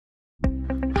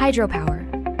Hydropower.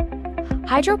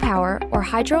 Hydropower, or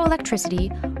hydroelectricity,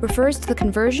 refers to the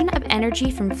conversion of energy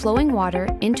from flowing water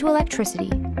into electricity.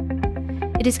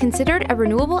 It is considered a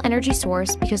renewable energy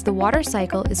source because the water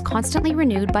cycle is constantly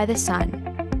renewed by the sun.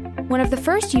 One of the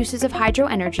first uses of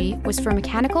hydroenergy was for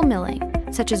mechanical milling,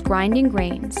 such as grinding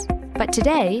grains. But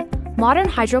today, modern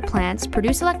hydro plants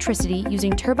produce electricity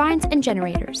using turbines and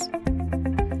generators.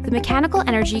 The mechanical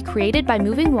energy created by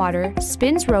moving water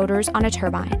spins rotors on a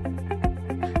turbine.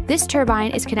 This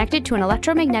turbine is connected to an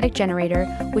electromagnetic generator,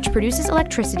 which produces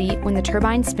electricity when the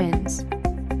turbine spins.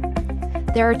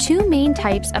 There are two main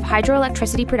types of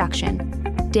hydroelectricity production: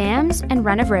 dams and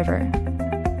run-of-river.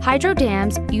 Hydro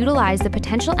dams utilize the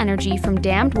potential energy from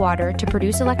dammed water to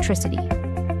produce electricity.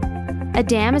 A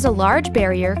dam is a large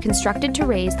barrier constructed to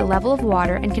raise the level of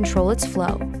water and control its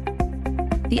flow.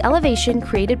 The elevation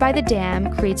created by the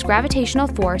dam creates gravitational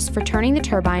force for turning the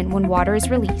turbine when water is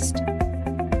released.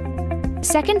 The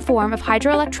second form of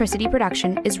hydroelectricity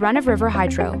production is run-of-river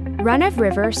hydro.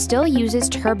 Run-of-river still uses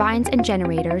turbines and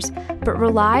generators, but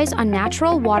relies on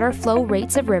natural water flow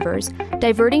rates of rivers,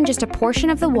 diverting just a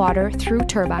portion of the water through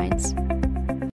turbines.